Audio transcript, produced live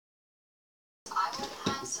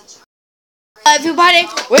Everybody,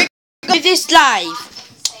 we're going to do this live.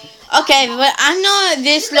 Okay, but I know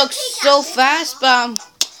this looks so fast, but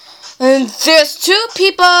there's two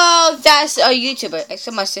people that's a YouTuber,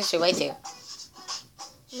 except my sister right there.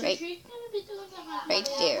 Right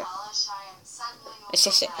there. My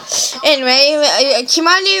sister. Anyway,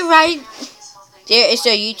 Kimani right there is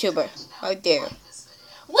a YouTuber. Right there.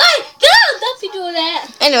 What? Don't be doing that.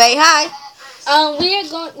 Anyway, hi.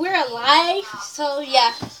 We're live, so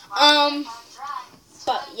yeah.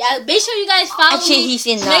 But yeah, make sure you guys follow Actually, me. he's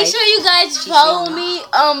in live. Make sure you guys follow me.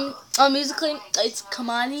 On Musical.ly, it's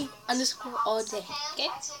Kamani _ all day. Okay.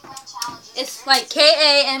 It's like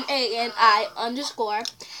KAMANI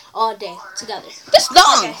 _ all day together. That's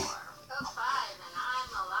long. Okay.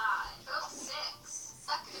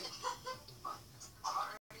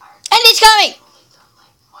 And he's coming.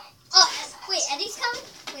 Oh, wait, Eddie's coming?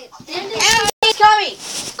 Wait, Eddie's coming.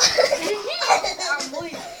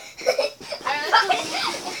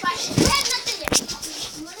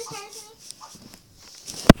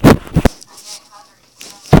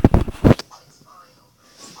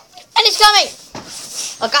 And he's coming.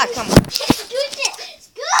 Oh God, come on. It's good.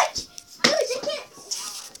 I can't do this thing.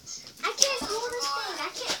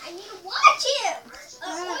 I need to watch him. I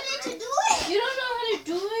wanted to do it. You don't know how to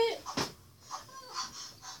do it?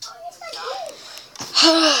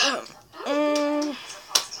 It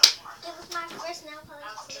was my first nail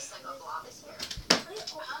polish.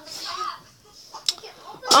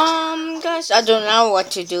 Guys, I don't know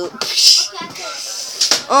what to do.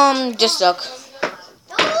 Just look.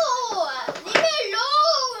 No, leave me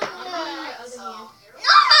alone. No.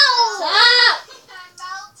 Stop!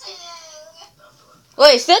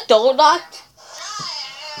 Wait, is that door locked?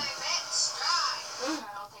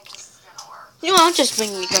 You know, I'll just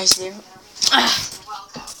bring you guys there.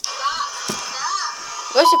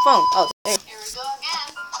 Where's the phone? Oh, there. Here we go again.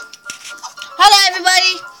 Hello,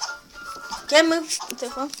 everybody. Can I move the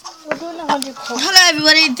phone? We're doing 100 calls. Hello,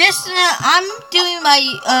 everybody. I'm doing my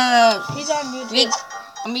He's on YouTube.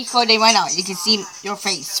 I'm recording right now. You can see your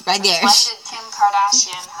face right there. Why did Kim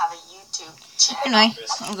Kardashian have a YouTube channel? Anyway,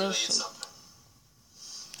 I'm gonna show you.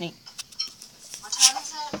 What time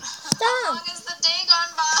is it? Stop. How long is the day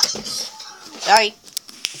gone by? Sorry.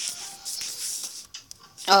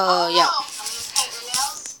 Yeah. I'm gonna paint your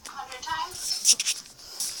nails 100 times.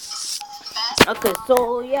 Best. Okay,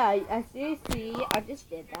 so yeah, as you see, I just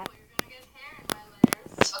did that. Good hair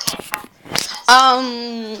highlighters.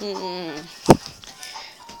 Okay.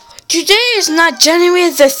 Today is not January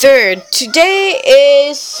the 3rd. Today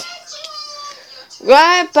is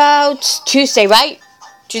right about Tuesday, right?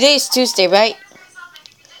 Today is Tuesday, right?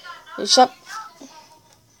 Shut.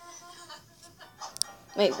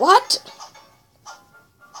 Wait, what?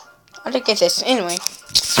 I'll look at this. Anyway.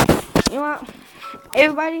 You know what?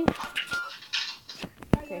 Everybody?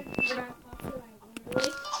 Okay. Joseph.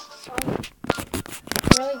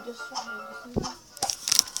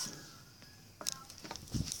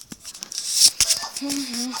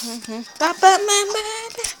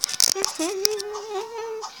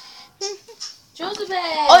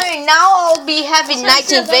 Okay, now I'll be having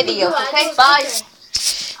 19 videos, okay? Bye.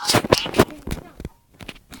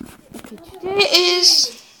 Okay, today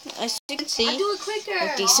is, as you can see, Do it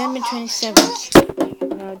quicker. December 27th.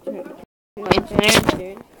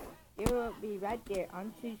 It will be right there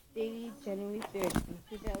on Tuesday, January 3rd,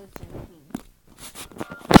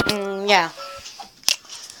 2017. Yeah.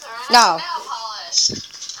 Now. Nail polish.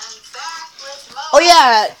 I'm back with Mo. Oh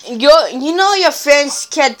yeah, you know your friends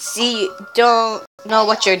can't see, don't know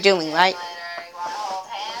what you're doing, right? You wanna hold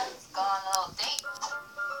hands? Go on a little date?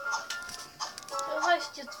 It's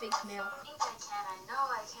just fake nail. I think I can. I know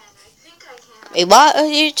I can. I think I can. Wait, what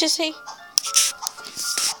did you just say?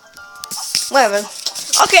 Whatever.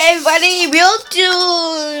 Okay, everybody,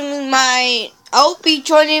 I'll be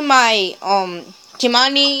joining my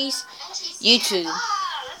Kimani's YouTube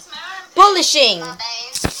That's my armpit. polishing. Babe.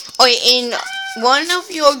 Oh, in one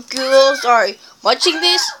of your girls are watching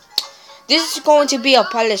this. This is going to be a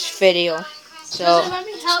polish video. So Let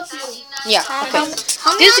me help you. yeah, okay. How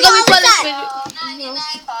This is many gonna be dollars polish is video. 99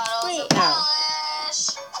 bottles Wait. of polish.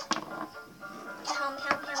 How many?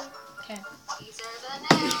 These are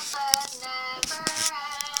the nails that never end.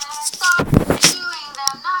 Stop doing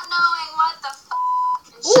them, not knowing what the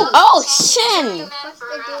fuck. Ooh, oh, Shin.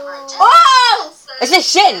 Oh! It's a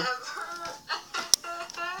Shin.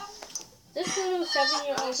 This little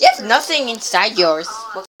 7-year-old. You have nothing inside yours.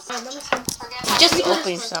 Just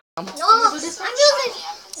open some. No, I'm using. No, it's not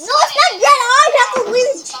dry. I have to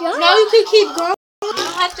leave it dry. Now you can keep going. You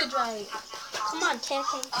don't have to dry it. Come on, Ken.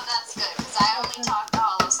 Oh, that's good, because I only talk to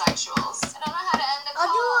homosexuals. I don't know I'll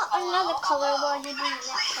do another color while you do that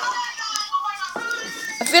color.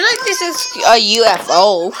 I feel like this is a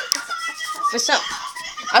UFO. For some,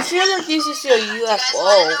 I feel like this is a You guys want to UFO.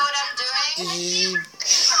 know what I'm doing?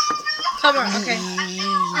 Come on, okay.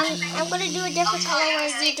 I'm gonna do a different color while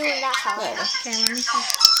you're doing that color. Okay, let me see.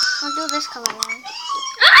 I'll do this color now.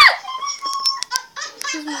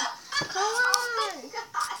 Come on.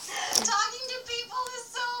 Talking to people is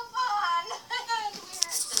so fun.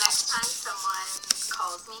 The next time someone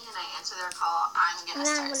calls me and I answer their call, I'm gonna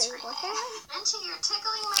start screaming. Aren't you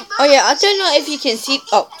tickling my butt? Oh yeah, I don't know if you can see.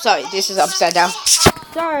 Oh, sorry, this is upside down.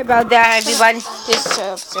 Sorry about that, everybody. This is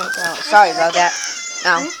upside down. Sorry about that.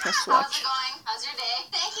 Now, let's How's watch. it going? How's your day?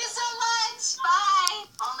 Thank you so much. Bye.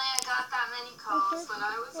 Only I got that many calls when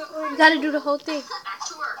I was at You gotta do the whole thing. Back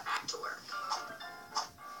to work. Back to work.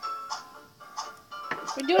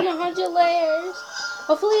 We're doing 100 layers.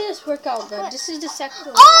 Hopefully this work out good. This is the second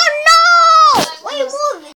one. Oh no! Wait,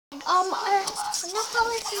 move. Nail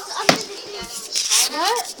polish is under the thing.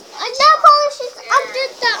 What? Nail polish is under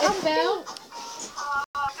the It fell?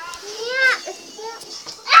 Yeah,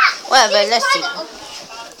 it's ah! Whatever, let's see.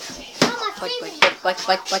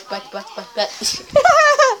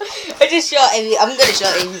 I just show I'm gonna show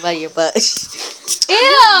everybody your butt. Ew!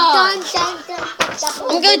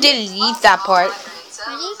 I'm gonna delete that part.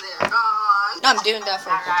 Cells, they're gone. No, I'm doing that for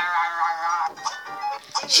her.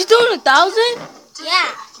 She's doing 1,000? Yeah.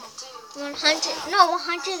 100. No,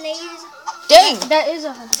 100 layers. Dang! That is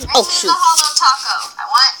 100. Oh This is shoot! a hollow taco. I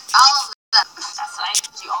want all of them. That's right.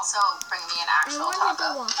 You also bring me an I actual want to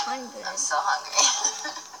taco. do 100. I'm so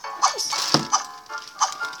hungry.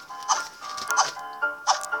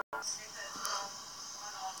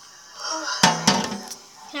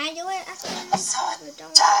 Can I do it after I'm so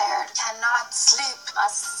tired. Cannot sleep.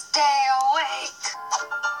 Must stay awake.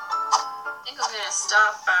 I think I'm gonna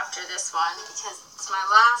stop after this one because it's my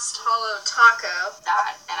last hollow taco.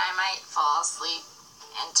 That and I might fall asleep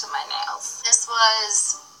into my nails. This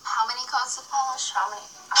was how many coats of polish? How many?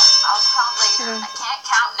 I'll count later. I can't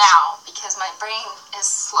count now because my brain is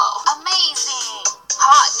slow. Amazing!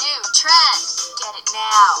 Hot new trend. Get it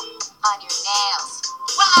now on your nails.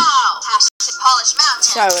 Wow! Hashtag polish mountain.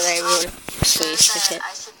 Sorry, when I really Says squeezed the that tip.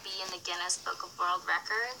 I should be in the Guinness Book of World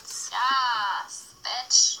Records. Yes,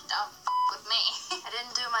 bitch. Don't f with me. I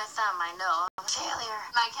didn't do my thumb, I know. I'm a failure.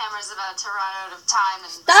 My camera's about to run out of time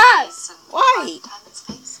and Stop! space. And Why? Time and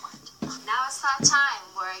space. What? Now it's that time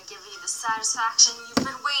where I give you the satisfaction you've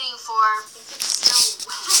been waiting for. I think it's still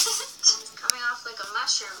wet. It's coming off like a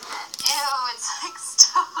mushroom head. Ew, it's like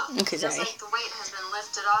stop. Okay, Feels sorry. like the weight has been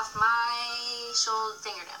lifted off my shoulder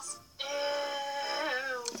fingernails.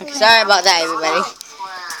 Ew. Okay, sorry about that, everybody.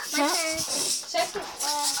 My turn.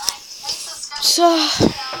 So,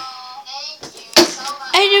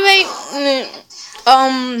 anyway,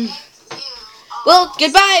 well,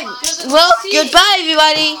 goodbye. Well, goodbye,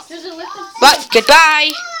 everybody. Does it lift the But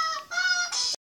goodbye.